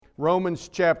Romans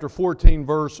chapter 14,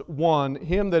 verse 1,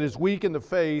 him that is weak in the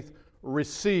faith,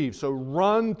 receive. So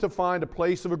run to find a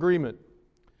place of agreement,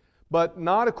 but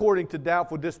not according to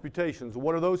doubtful disputations.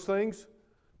 What are those things?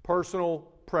 Personal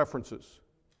preferences.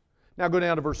 Now go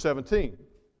down to verse 17.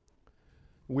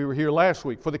 We were here last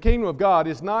week. For the kingdom of God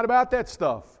is not about that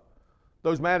stuff.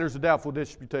 Those matters of doubtful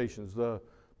disputations, the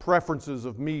preferences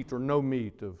of meat or no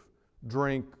meat, of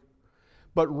drink,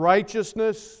 but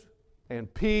righteousness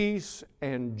and peace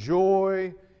and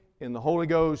joy in the Holy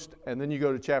Ghost. And then you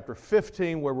go to chapter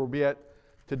 15, where we'll be at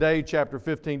today, chapter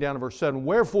 15, down to verse 7.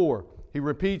 Wherefore, he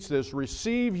repeats this,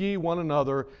 receive ye one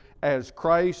another as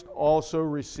Christ also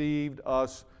received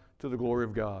us to the glory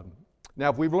of God. Now,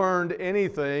 if we've learned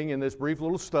anything in this brief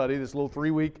little study, this little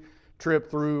 3-week trip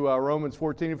through Romans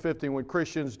 14 and 15, when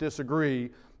Christians disagree,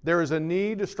 there is a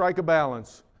need to strike a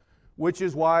balance, which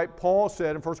is why Paul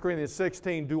said in 1 Corinthians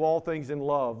 16, do all things in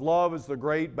love. Love is the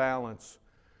great balance.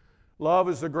 Love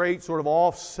is the great sort of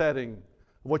offsetting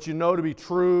of what you know to be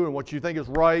true and what you think is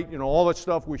right, all that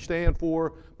stuff we stand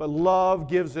for, but love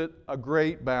gives it a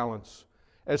great balance.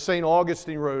 As St.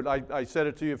 Augustine wrote, I said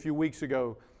it to you a few weeks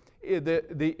ago,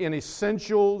 in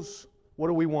essentials, what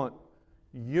do we want?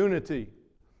 Unity.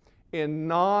 In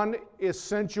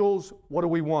non-essentials, what do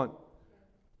we want?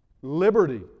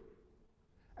 Liberty.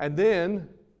 And then,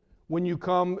 when you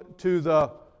come to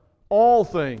the all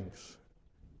things,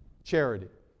 charity.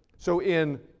 So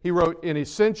he wrote, in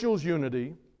essentials,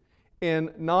 unity.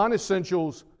 In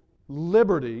non-essentials,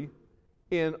 liberty.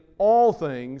 In all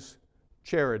things,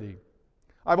 charity.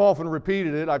 I've often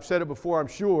repeated it. I've said it before, I'm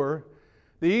sure.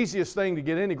 The easiest thing to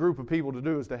get any group of people to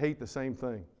do is to hate the same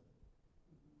thing.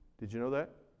 Did you know that?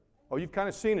 Oh, you've kind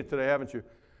of seen it today, haven't you?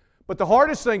 But the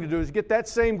hardest thing to do is get that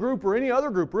same group, or any other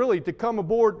group really, to come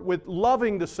aboard with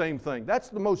loving the same thing. That's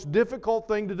the most difficult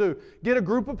thing to do. Get a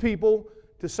group of people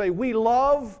to say, we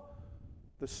love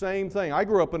the same thing. I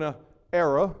grew up in an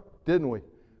era, didn't we?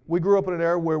 We grew up in an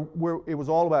era where it was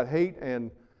all about hate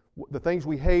and the things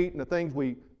we hate and the things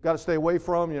we got to stay away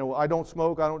from. I don't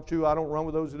smoke, I don't chew, I don't run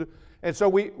with those who do. And so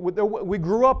we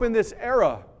grew up in this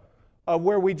era of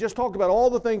where we just talked about all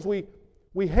the things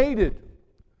we hated.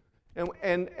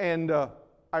 And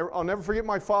I'll never forget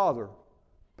my father,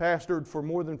 pastored for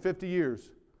more than 50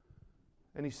 years.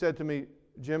 And he said to me,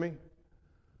 Jimmy,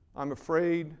 I'm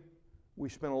afraid we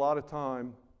spent a lot of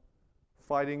time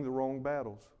fighting the wrong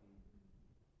battles.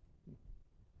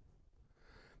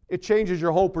 It changes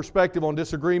your whole perspective on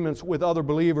disagreements with other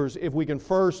believers if we can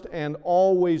first and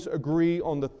always agree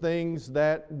on the things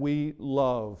that we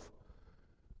love,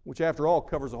 which after all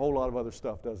covers a whole lot of other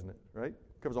stuff, doesn't it? Right?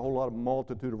 Covers a whole lot of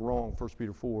multitude of wrong, 1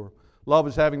 Peter 4. Love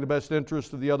is having the best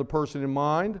interest of the other person in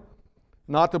mind,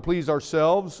 not to please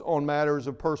ourselves on matters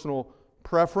of personal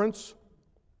preference.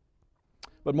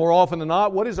 But more often than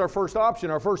not, what is our first option?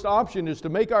 Our first option is to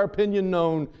make our opinion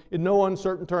known in no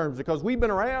uncertain terms, because we've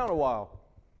been around a while.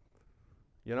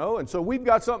 And so we've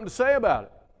got something to say about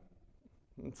it.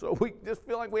 And so we just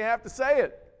feel like we have to say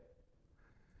it.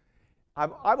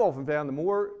 I've often found the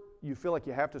more you feel like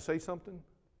you have to say something,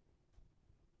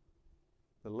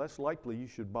 the less likely you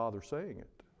should bother saying it.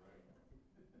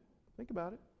 Think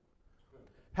about it.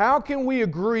 How can we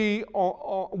agree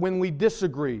when we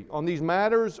disagree on these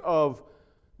matters of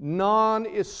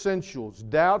non-essentials,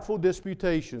 doubtful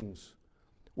disputations,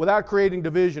 without creating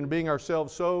division, being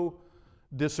ourselves so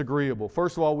disagreeable?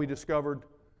 First of all, we discovered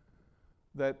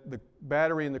that the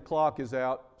battery in the clock is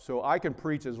out, so I can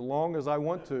preach as long as I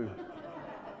want to.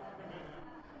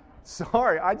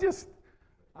 Sorry, I was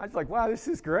like, wow, this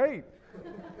is great.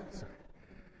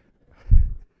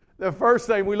 The first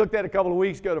thing we looked at a couple of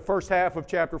weeks ago, the first half of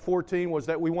chapter 14, was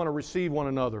that we want to receive one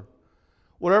another.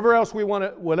 Whatever else we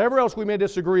may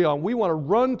disagree on, we want to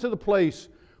run to the place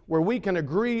where we can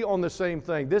agree on the same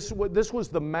thing. This was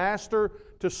the master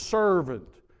to servant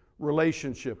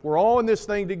relationship. We're all in this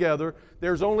thing together.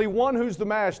 There's only one who's the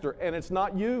master, and it's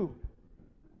not you.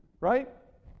 Right?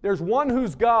 There's one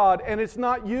who's God, and it's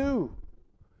not you.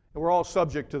 And we're all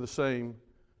subject to the same.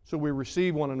 So we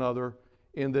receive one another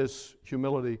in this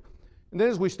humility. And then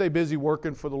as we stay busy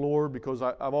working for the Lord, because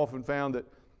I've often found that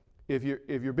if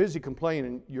you're busy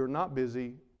complaining, you're not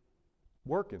busy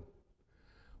working.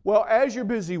 Well, as you're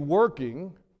busy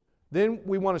working, then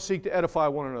we want to seek to edify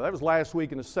one another. That was last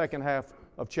week in the second half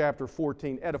of chapter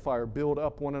 14. Edify or build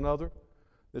up one another.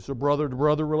 It's a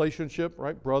brother-to-brother relationship,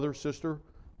 right? Brother, sister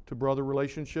to brother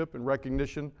relationship and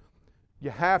recognition.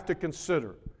 You have to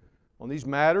consider, on these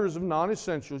matters of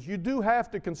non-essentials, you do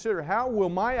have to consider, how will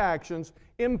my actions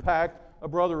impact a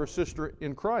brother or sister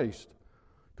in Christ?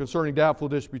 Concerning doubtful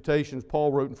disputations,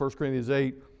 Paul wrote in 1 Corinthians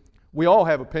 8, we all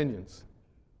have opinions.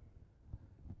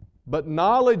 But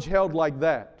knowledge held like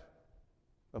that,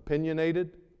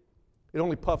 opinionated, it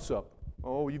only puffs up.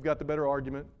 Oh, you've got the better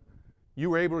argument. You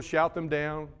were able to shout them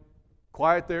down.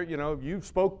 Quiet there, you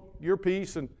spoke your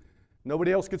piece and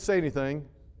nobody else could say anything.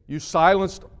 You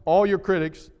silenced all your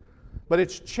critics. But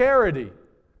it's charity,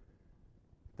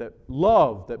 that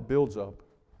love that builds up.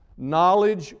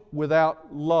 Knowledge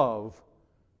without love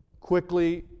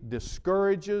quickly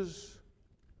discourages,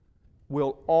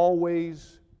 will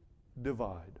always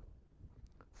divide.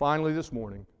 Finally, this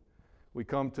morning, we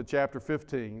come to chapter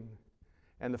 15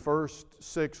 and the first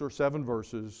 6 or 7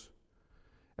 verses,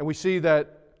 and we see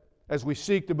that as we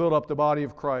seek to build up the body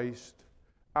of Christ,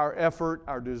 our effort,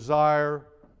 our desire,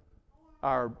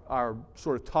 our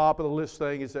sort of top of the list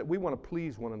thing is that we want to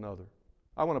please one another.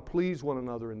 I want to please one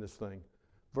another in this thing.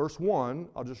 Verse 1,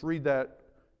 I'll just read that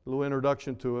little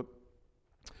introduction to it.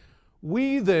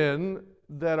 We then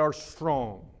that are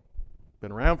strong,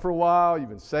 been around for a while, you've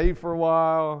been saved for a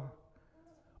while,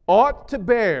 ought to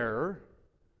bear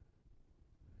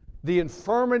the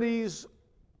infirmities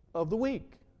of the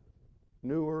weak.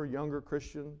 Newer, younger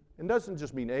Christian. It doesn't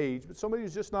just mean age, but somebody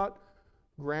who's just not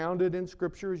grounded in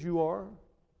Scripture as you are,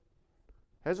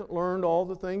 hasn't learned all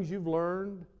the things you've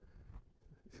learned,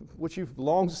 which you've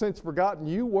long since forgotten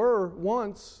you were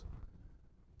once,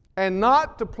 and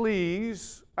not to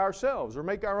please ourselves or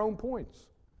make our own points.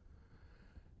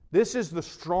 This is the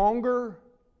stronger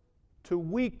to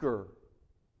weaker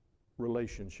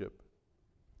relationship.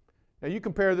 Now you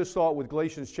compare this thought with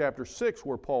Galatians chapter 6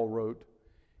 where Paul wrote,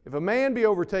 if a man be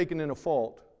overtaken in a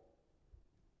fault,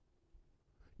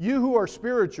 you who are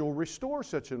spiritual, restore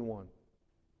such an one.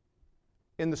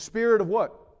 In the spirit of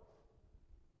what?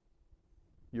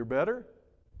 You're better?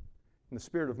 In the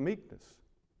spirit of meekness.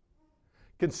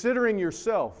 Considering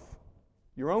yourself,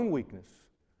 your own weakness,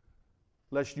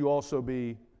 lest you also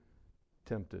be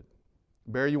tempted.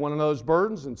 Bear you one another's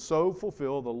burdens and so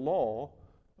fulfill the law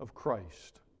of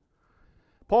Christ.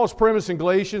 Paul's premise in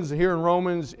Galatians and here in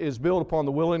Romans is built upon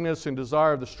the willingness and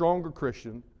desire of the stronger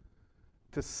Christian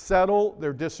to settle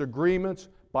their disagreements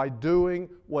by doing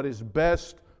what is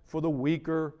best for the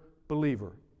weaker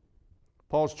believer.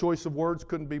 Paul's choice of words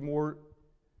couldn't be more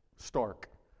stark.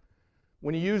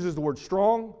 When he uses the word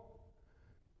strong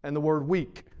and the word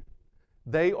weak,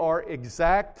 they are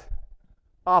exact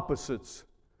opposites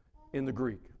in the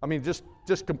Greek. I mean,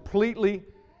 just completely,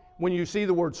 when you see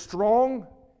the word strong,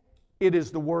 it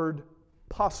is the word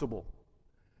possible.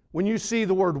 When you see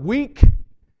the word weak,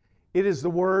 it is the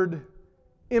word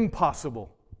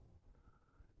impossible.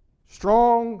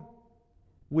 Strong,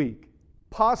 weak.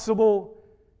 Possible,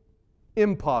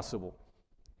 impossible.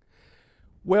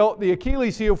 Well, the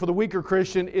Achilles heel for the weaker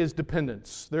Christian is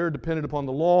dependence. They're dependent upon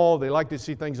the law. They like to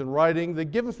see things in writing. They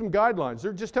give them some guidelines.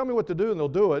 They're just tell me what to do and they'll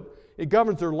do it. It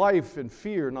governs their life in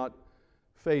fear, not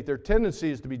faith. Their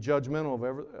tendency is to be judgmental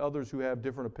of others who have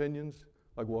different opinions.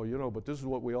 Like, well, but this is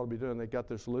what we ought to be doing. They got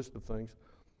this list of things.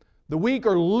 The weak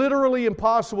are literally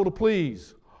impossible to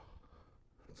please.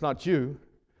 It's not you.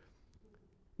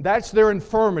 That's their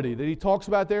infirmity that he talks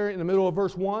about there in the middle of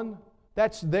verse 1.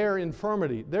 That's their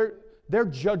infirmity. They're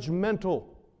judgmental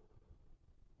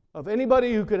of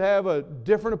anybody who could have a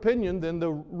different opinion than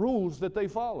the rules that they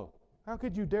follow. How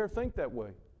could you dare think that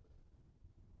way?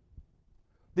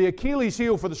 The Achilles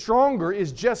heel for the stronger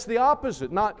is just the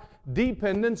opposite. Not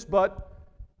dependence, but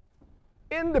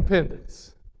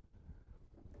independence.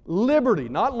 Liberty,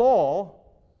 not law.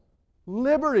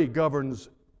 Liberty governs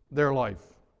their life.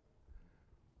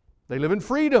 They live in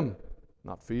freedom,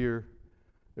 not fear.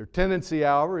 Their tendency,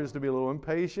 however, is to be a little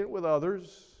impatient with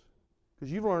others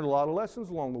because you've learned a lot of lessons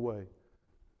along the way.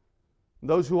 And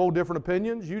those who hold different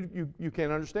opinions, you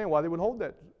can't understand why they would hold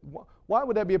that. Why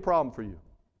would that be a problem for you?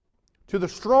 To the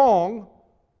strong,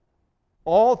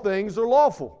 all things are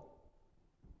lawful.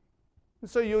 And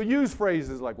so you'll use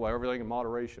phrases like, well, everything in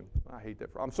moderation. I hate that.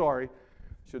 I'm sorry.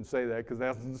 I shouldn't say that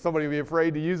because somebody will be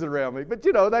afraid to use it around me. But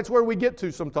that's where we get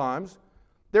to sometimes.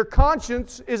 Their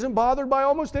conscience isn't bothered by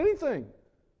almost anything.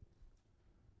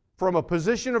 From a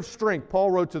position of strength,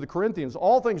 Paul wrote to the Corinthians,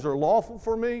 all things are lawful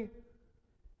for me.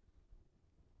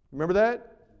 Remember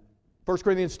that? 1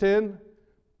 Corinthians 10.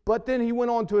 But then he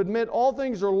went on to admit all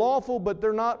things are lawful, but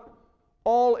they're not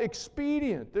all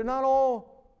expedient. They're not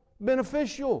all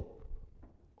beneficial.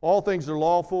 All things are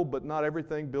lawful, but not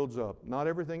everything builds up. Not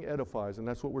everything edifies, and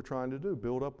that's what we're trying to do,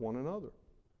 build up one another.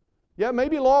 Yeah, it may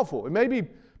be lawful. It may be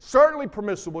certainly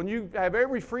permissible, and you have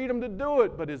every freedom to do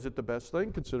it, but is it the best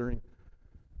thing considering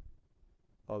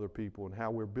other people and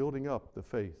how we're building up the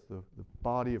faith, the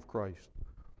body of Christ?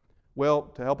 Well,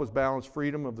 to help us balance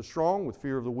freedom of the strong with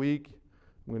fear of the weak,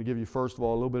 I'm going to give you, first of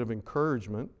all, a little bit of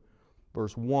encouragement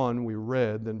Verse 1 we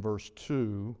read, then verse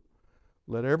 2.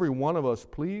 Let every one of us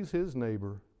please his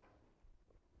neighbor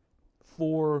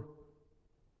for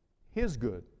his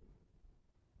good,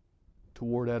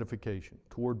 toward edification,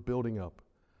 toward building up.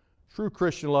 True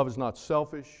Christian love is not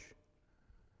selfish,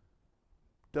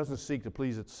 doesn't seek to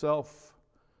please itself.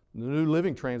 The New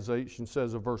Living Translation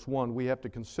says of verse 1, we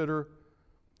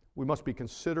must be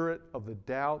considerate of the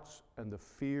doubts and the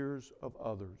fears of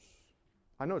others.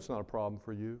 I know it's not a problem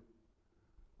for you.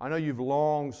 I know you've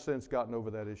long since gotten over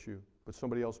that issue, but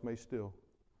somebody else may still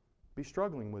be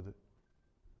struggling with it.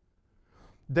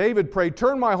 David prayed,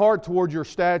 turn my heart toward your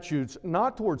statutes,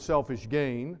 not toward selfish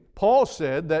gain. Paul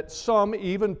said that some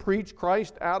even preach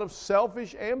Christ out of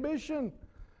selfish ambition.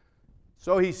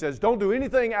 So he says, don't do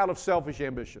anything out of selfish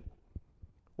ambition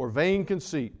or vain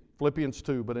conceit, Philippians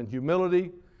 2. But in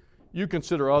humility, you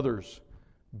consider others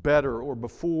better or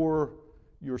before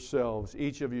yourselves.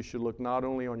 Each of you should look not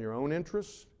only on your own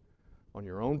interests, on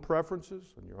your own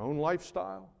preferences, on your own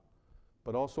lifestyle,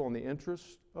 but also on the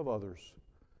interests of others.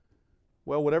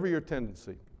 Well, whatever your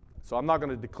tendency. So I'm not going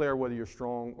to declare whether you're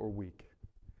strong or weak.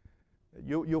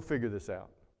 You'll figure this out.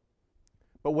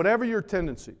 But whatever your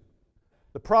tendency,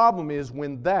 the problem is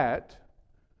when that,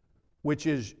 which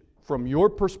is from your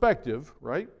perspective,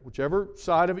 right, whichever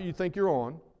side of it you think you're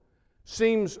on,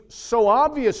 seems so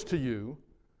obvious to you,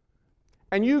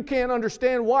 and you can't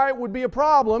understand why it would be a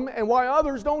problem and why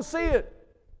others don't see it.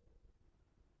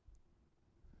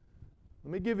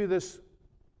 Let me give you this.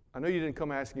 I know you didn't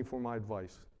come asking for my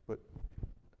advice, but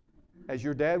as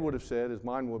your dad would have said, as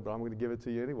mine would, but I'm going to give it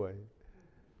to you anyway.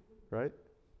 Right?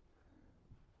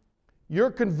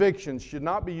 Your convictions should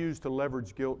not be used to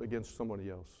leverage guilt against somebody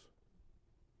else,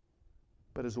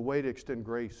 but as a way to extend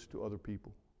grace to other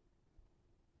people.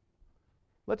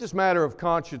 Let this matter of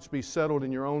conscience be settled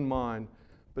in your own mind,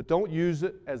 but don't use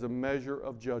it as a measure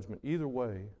of judgment, either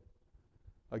way,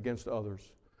 against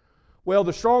others. Well,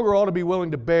 the stronger ought to be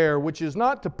willing to bear, which is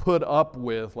not to put up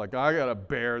with, like, I got to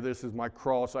bear, this is my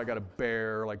cross I got to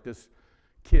bear, like this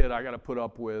kid I got to put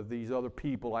up with, these other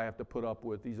people I have to put up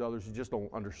with, these others who just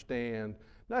don't understand.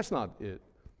 That's not it.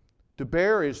 To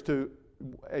bear is to,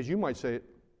 as you might say it,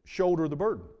 shoulder the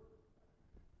burden.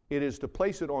 It is to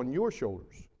place it on your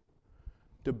shoulders.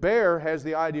 To bear has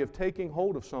the idea of taking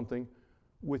hold of something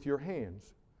with your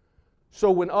hands.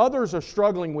 So when others are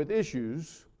struggling with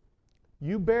issues,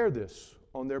 you bear this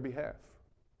on their behalf.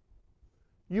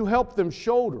 You help them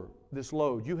shoulder this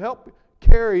load. You help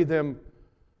carry them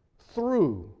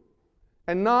through,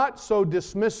 and not so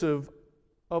dismissive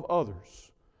of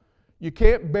others. You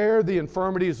can't bear the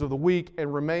infirmities of the weak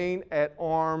and remain at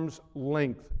arm's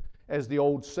length. As the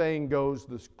old saying goes,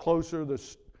 the closer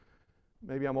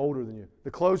maybe I'm older than you,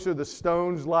 the closer the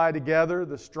stones lie together,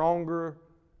 the stronger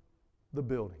the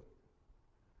building.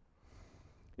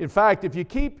 In fact, if you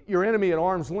keep your enemy at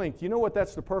arm's length, you know what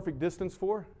that's the perfect distance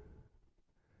for?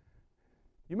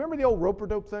 You remember the old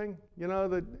rope-a-dope thing? You know,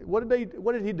 what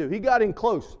did he do? He got in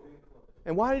close.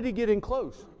 And why did he get in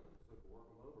close?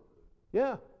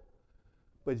 Yeah.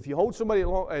 But if you hold somebody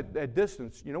at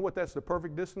distance, you know what that's the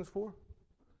perfect distance for?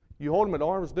 You hold them at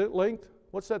arm's length,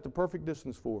 what's that the perfect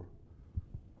distance for?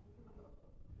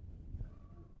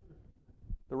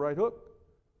 The right hook.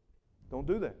 Don't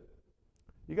do that.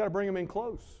 You got to bring them in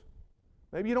close.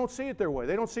 Maybe you don't see it their way.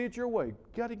 They don't see it your way.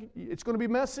 It's going to be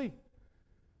messy.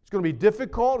 It's going to be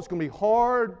difficult. It's going to be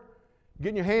hard.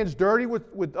 Getting your hands dirty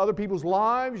with other people's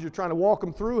lives. You're trying to walk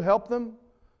them through, help them.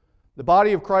 The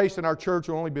body of Christ in our church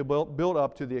will only be built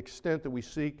up to the extent that we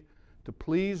seek to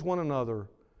please one another,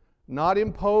 not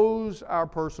impose our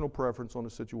personal preference on a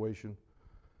situation.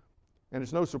 And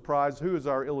it's no surprise, who is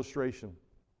our illustration?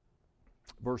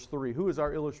 Verse 3, who is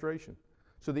our illustration?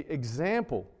 So the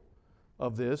example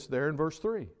of this there in verse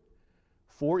 3,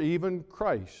 for even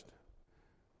Christ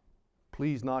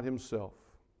pleased not himself,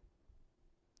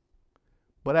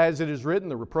 but as it is written,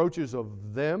 the reproaches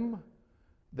of them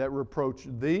that reproach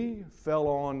thee fell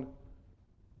on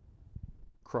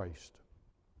Christ.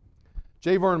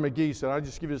 J. Vernon McGee said, I'll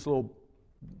just give you this little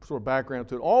sort of background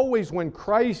to it. Always when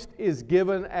Christ is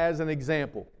given as an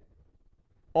example,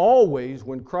 always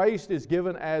when Christ is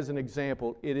given as an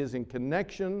example, it is in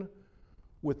connection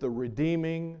with the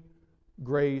redeeming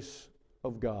grace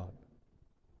of God.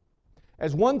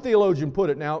 As one theologian put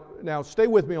it, now stay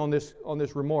with me on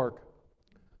this remark.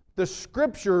 The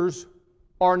Scriptures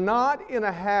are not in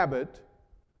a habit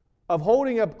of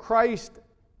holding up Christ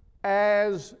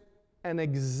as an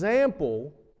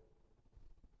example,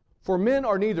 for men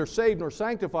are neither saved nor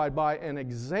sanctified by an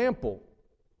example.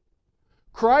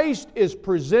 Christ is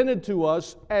presented to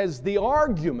us as the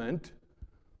argument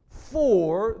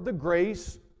for the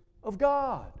grace of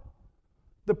God.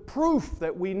 The proof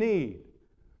that we need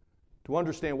to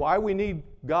understand why we need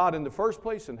God in the first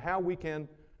place and how we can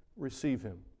receive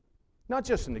Him. Not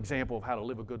just an example of how to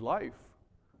live a good life,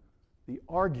 the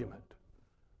argument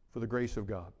for the grace of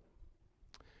God.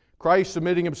 Christ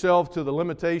submitting Himself to the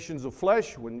limitations of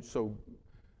flesh. So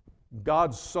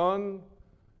God's Son,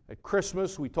 at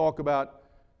Christmas we talk about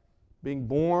being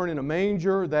born in a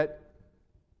manger, that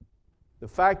the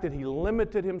fact that He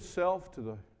limited Himself to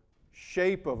the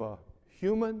shape of a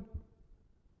human,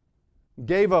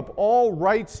 gave up all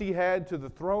rights He had to the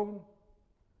throne,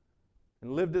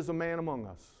 and lived as a man among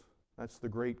us. That's the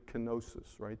great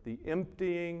kenosis, right? The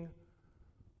emptying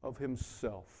of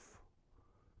Himself,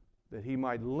 that He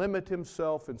might limit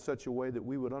Himself in such a way that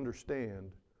we would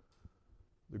understand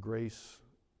the grace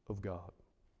of God.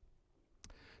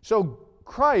 So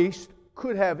Christ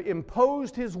could have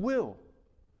imposed His will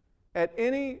at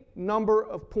any number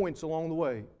of points along the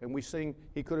way. And we sing,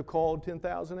 He could have called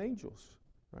 10,000 angels,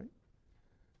 right?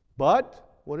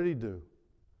 But what did He do?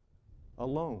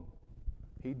 Alone.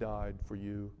 He died for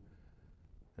you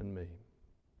and me.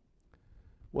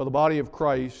 Well, the body of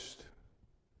Christ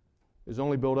is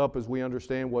only built up as we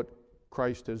understand what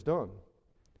Christ has done.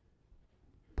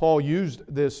 Paul used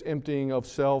this emptying of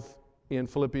self in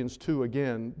Philippians 2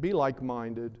 again. Be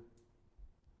like-minded,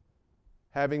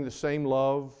 having the same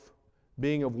love,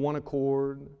 being of one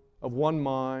accord, of one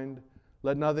mind.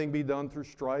 Let nothing be done through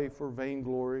strife or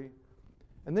vainglory.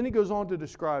 And then he goes on to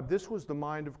describe this was the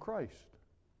mind of Christ.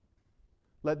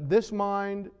 Let this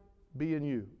mind be in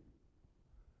you,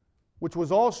 which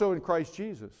was also in Christ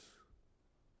Jesus,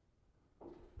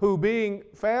 who being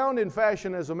found in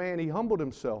fashion as a man, He humbled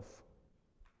Himself.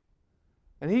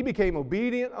 And He became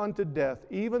obedient unto death,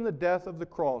 even the death of the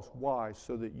cross. Why?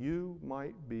 So that you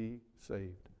might be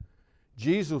saved.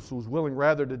 Jesus was willing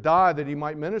rather to die that He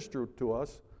might minister to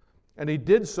us. And He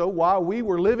did so while we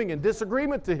were living in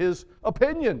disagreement to His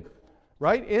opinion.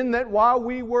 Right? In that while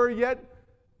we were yet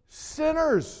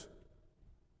sinners,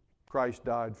 Christ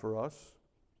died for us.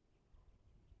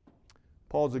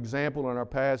 Paul's example in our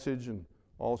passage, and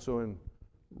also in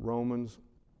Romans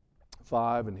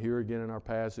 5, and here again in our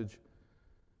passage,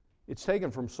 it's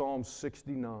taken from Psalm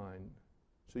 69.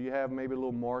 So you have maybe a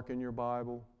little mark in your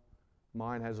Bible.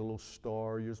 Mine has a little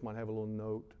star. Yours might have a little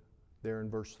note there in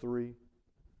verse 3.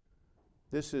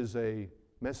 This is a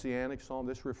messianic psalm.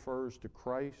 This refers to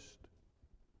Christ.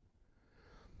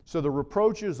 So the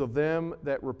reproaches of them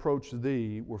that reproached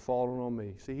thee were fallen on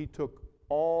me. See, He took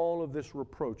all of this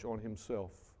reproach on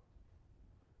Himself.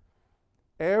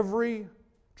 Every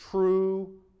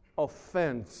true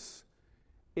offense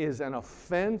is an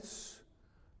offense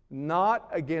not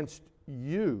against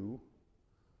you,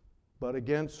 but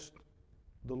against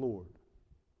the Lord.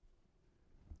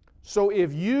 So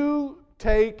if you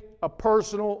take a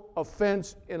personal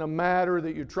offense in a matter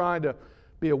that you're trying to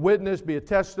be a witness, be a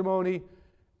testimony,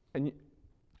 and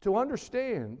to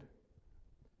understand,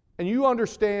 and you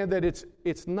understand that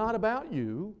it's not about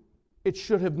you, it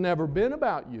should have never been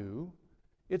about you,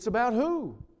 it's about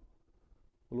who?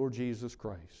 The Lord Jesus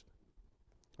Christ.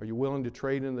 Are you willing to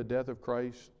trade in the death of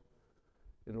Christ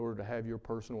in order to have your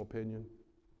personal opinion?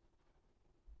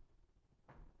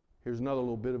 Here's another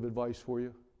little bit of advice for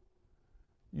you.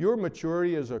 Your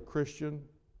maturity as a Christian,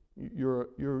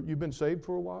 you've been saved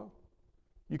for a while?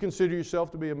 You consider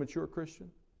yourself to be a mature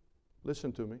Christian?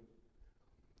 Listen to me.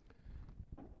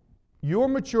 Your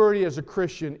maturity as a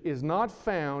Christian is not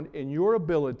found in your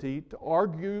ability to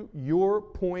argue your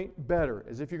point better,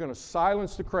 as if you're going to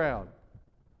silence the crowd.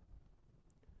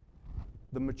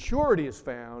 The maturity is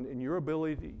found in your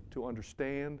ability to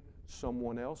understand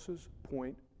someone else's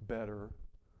point better,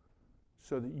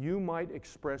 so that you might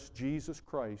express Jesus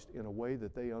Christ in a way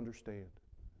that they understand.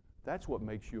 That's what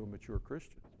makes you a mature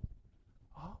Christian.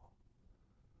 Oh,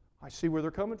 I see where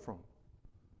they're coming from.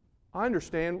 I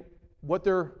understand what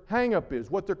their hang-up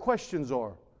is, what their questions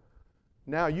are.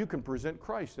 Now you can present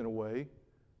Christ in a way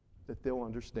that they'll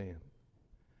understand.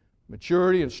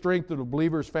 Maturity and strength of the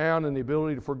believer is found in the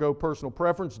ability to forego personal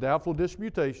preference, doubtful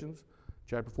disputations,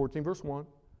 chapter 14, verse 1,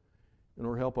 in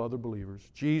order to help other believers.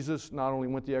 Jesus not only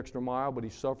went the extra mile, but He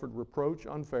suffered reproach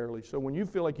unfairly. So when you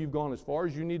feel like you've gone as far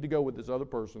as you need to go with this other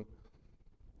person,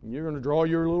 and you're going to draw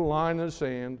your little line in the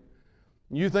sand,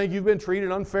 and you think you've been treated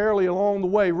unfairly along the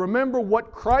way, remember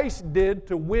what Christ did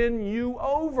to win you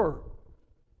over.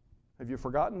 Have you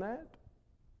forgotten that?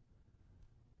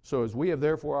 So as we have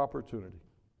therefore opportunity,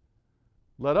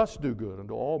 let us do good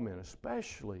unto all men,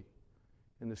 especially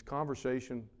in this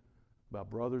conversation about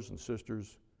brothers and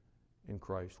sisters in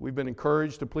Christ. We've been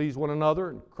encouraged to please one another,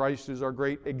 and Christ is our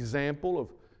great example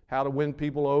of how to win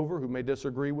people over who may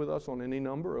disagree with us on any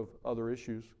number of other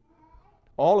issues.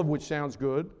 All of which sounds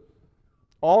good.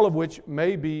 All of which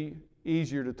may be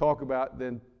easier to talk about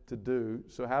than to do.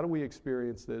 So how do we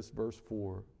experience this? Verse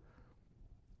 4.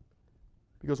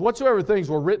 Because whatsoever things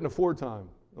were written aforetime,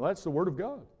 well, that's the Word of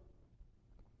God.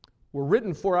 Were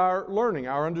written for our learning,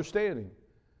 our understanding.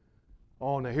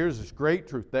 Oh, now here's this great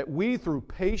truth. That we through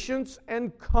patience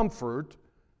and comfort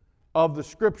of the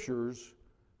Scriptures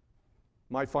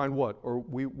might find what? Or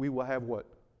we will have what?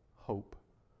 Hope.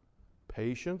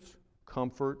 Patience,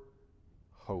 comfort,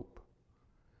 hope.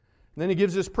 And then he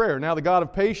gives this prayer. Now the God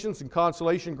of patience and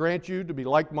consolation grant you to be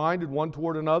like-minded one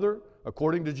toward another,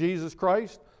 according to Jesus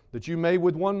Christ, that you may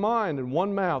with one mind and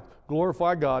one mouth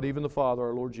glorify God, even the Father,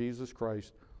 our Lord Jesus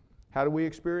Christ. How do we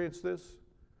experience this?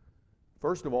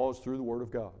 First of all, it's through the Word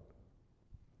of God.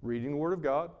 Reading the Word of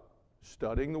God,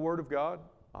 studying the Word of God,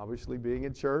 obviously being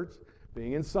in church,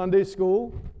 being in Sunday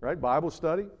school, right? Bible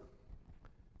study.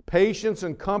 Patience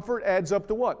and comfort adds up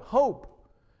to what? Hope.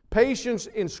 Patience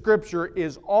in Scripture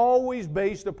is always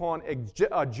based upon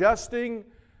adjusting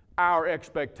our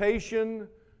expectation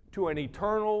to an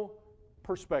eternal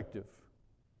perspective.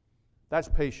 That's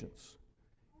patience.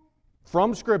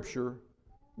 From Scripture,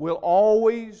 we'll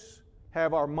always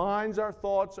have our minds, our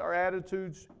thoughts, our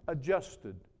attitudes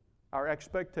adjusted, our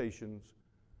expectations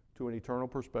to an eternal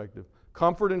perspective.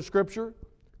 Comfort in Scripture,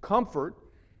 comfort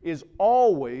is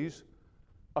always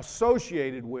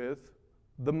associated with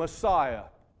the Messiah.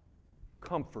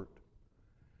 Comfort.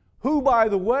 Who, by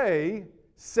the way,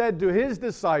 said to His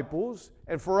disciples,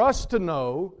 and for us to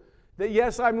know, that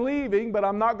yes, I'm leaving, but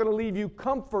I'm not going to leave you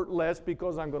comfortless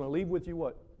because I'm going to leave with you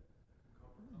what?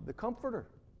 The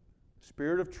Comforter.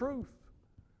 Spirit of truth.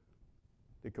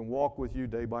 It can walk with you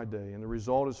day by day. And the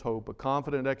result is hope, a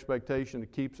confident expectation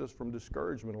that keeps us from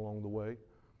discouragement along the way.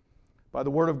 By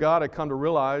the Word of God, I come to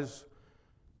realize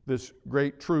this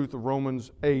great truth of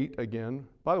Romans 8 again.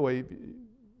 By the way,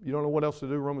 you don't know what else to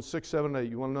do, Romans 6, 7, and 8.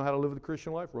 You want to know how to live the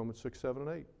Christian life? Romans 6, 7,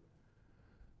 and 8.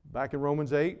 Back in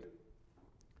Romans 8,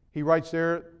 he writes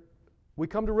there, we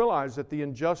come to realize that the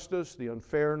injustice, the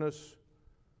unfairness,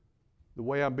 the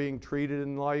way I'm being treated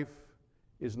in life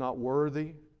is not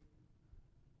worthy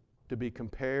to be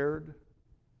compared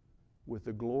with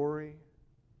the glory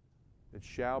that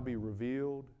shall be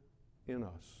revealed in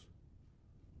us.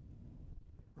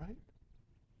 Right?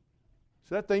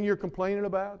 So that thing you're complaining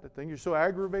about, the thing you're so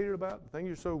aggravated about, the thing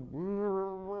you're so,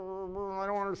 I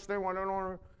don't understand why I don't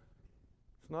understand.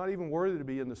 It's not even worthy to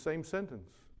be in the same sentence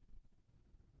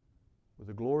with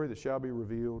the glory that shall be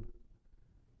revealed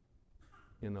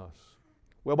in us.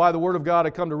 Well, by the Word of God, I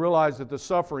come to realize that the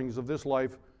sufferings of this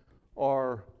life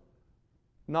are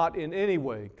not in any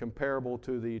way comparable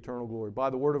to the eternal glory. By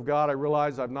the Word of God, I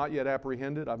realize I've not yet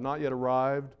apprehended, I've not yet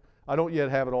arrived, I don't yet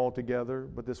have it all together,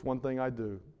 but this one thing I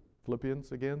do.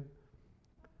 Philippians again.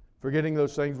 Forgetting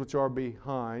those things which are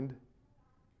behind,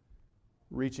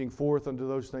 reaching forth unto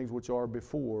those things which are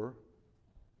before,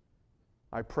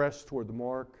 I press toward the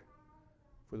mark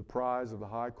for the prize of the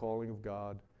high calling of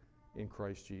God in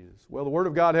Christ Jesus. Well, the Word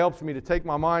of God helps me to take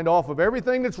my mind off of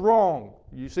everything that's wrong.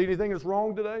 You see anything that's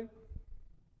wrong today?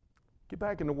 Get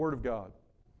back in the Word of God.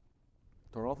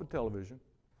 Turn off the television.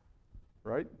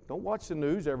 Right? Don't watch the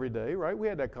news every day, right? We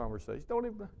had that conversation. Don't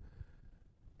even...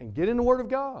 And get in the Word of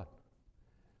God.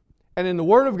 And in the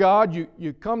Word of God,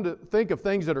 you come to think of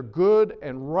things that are good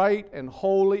and right and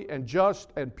holy and just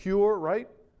and pure, right?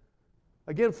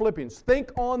 Again, Philippians,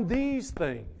 think on these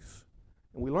things.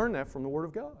 And we learn that from the Word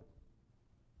of God.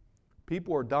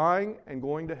 People are dying and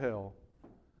going to hell,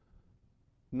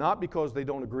 not because they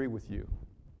don't agree with you.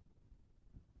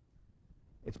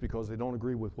 It's because they don't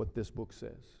agree with what this book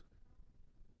says.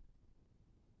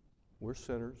 We're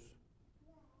sinners.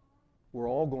 We're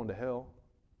all going to hell,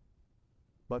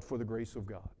 but for the grace of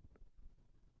God.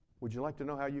 Would you like to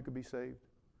know how you could be saved?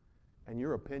 And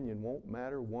your opinion won't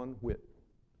matter one whit,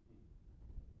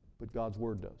 but God's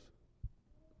Word does.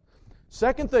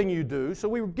 Second thing you do, so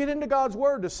we get into God's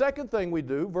Word. The second thing we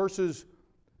do, verses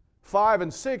 5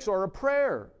 and 6, are a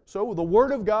prayer. So the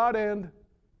Word of God and,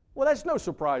 well, that's no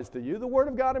surprise to you, the Word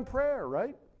of God and prayer,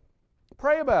 right?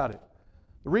 Pray about it.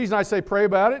 The reason I say pray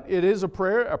about it, it is a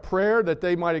prayer that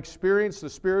they might experience the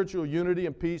spiritual unity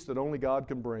and peace that only God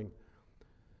can bring.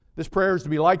 This prayer is to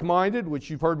be like-minded, which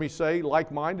you've heard me say.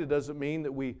 Like-minded doesn't mean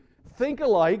that we think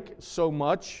alike so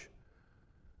much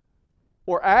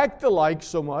or act alike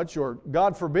so much, or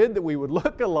God forbid that we would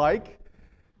look alike,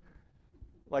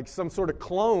 like some sort of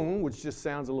clone, which just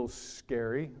sounds a little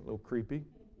scary, a little creepy.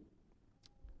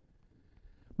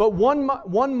 But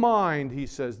one mind, he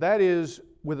says, that is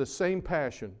with the same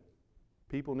passion.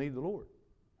 People need the Lord.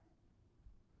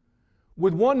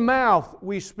 With one mouth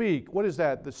we speak. What is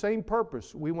that? The same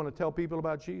purpose. We want to tell people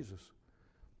about Jesus.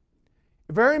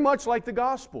 Very much like the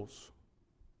Gospels.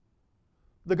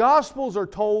 The Gospels are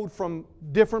told from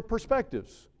different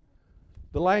perspectives.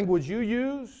 The language you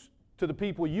use, to the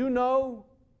people you know,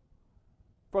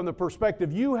 from the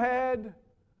perspective you had,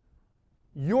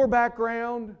 your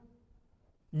background,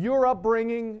 your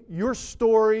upbringing, your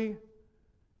story,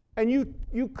 and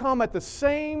you come at the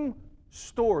same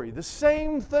story, the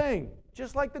same thing,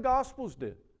 just like the Gospels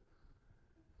did.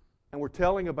 And we're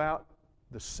telling about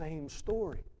the same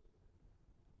story.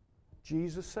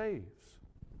 Jesus saves.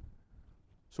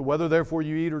 So whether therefore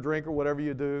you eat or drink or whatever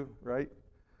you do, right?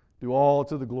 Do all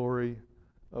to the glory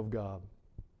of God.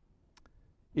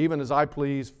 Even as I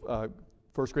please, 1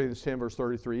 Corinthians 10 verse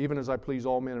 33, even as I please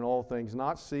all men in all things,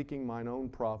 not seeking mine own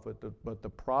profit, but the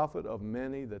profit of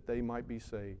many that they might be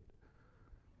saved.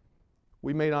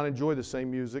 We may not enjoy the same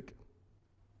music.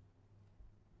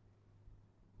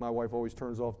 My wife always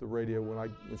turns off the radio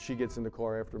when she gets in the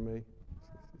car after me.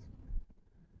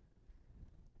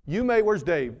 Where's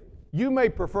Dave? You may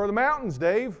prefer the mountains,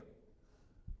 Dave.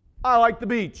 I like the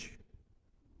beach.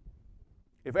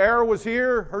 If Era was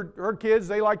here, her kids,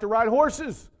 they like to ride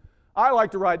horses. I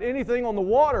like to ride anything on the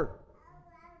water.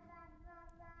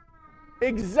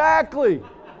 Exactly.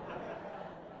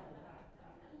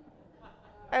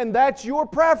 And that's your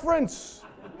preference.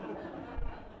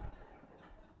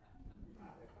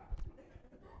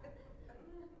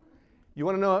 You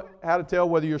want to know how to tell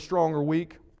whether you're strong or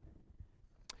weak?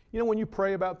 You know, when you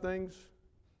pray about things,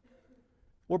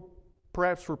 or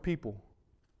perhaps for people,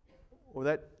 or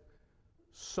that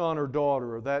son or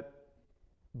daughter, or that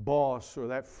boss, or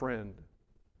that friend,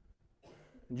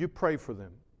 and you pray for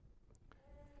them,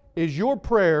 is your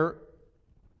prayer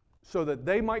so that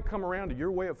they might come around to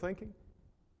your way of thinking?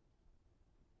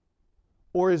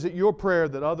 Or is it your prayer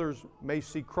that others may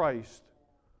see Christ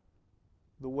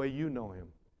the way you know Him?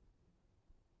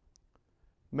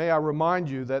 May I remind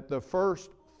you that the first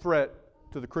threat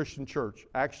to the Christian church,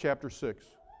 Acts chapter 6.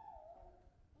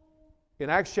 In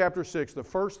Acts chapter 6, the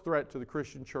first threat to the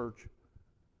Christian church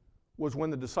was when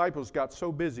the disciples got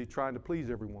so busy trying to please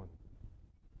everyone.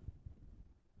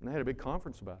 And they had a big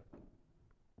conference about it.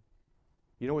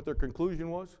 You know what their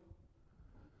conclusion was?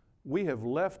 We have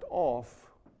left off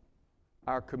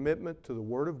our commitment to the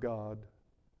Word of God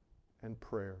and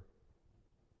prayer.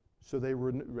 So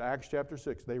Acts chapter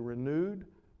 6, they renewed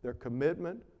their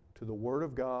commitment to the Word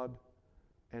of God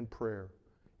and prayer.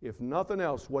 If nothing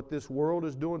else, what this world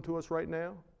is doing to us right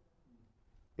now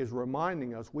is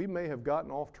reminding us we may have gotten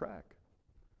off track.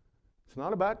 It's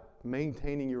not about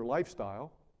maintaining your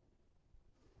lifestyle.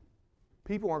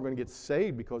 People aren't going to get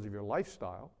saved because of your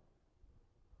lifestyle.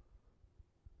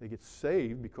 They get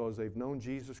saved because they've known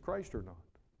Jesus Christ or not.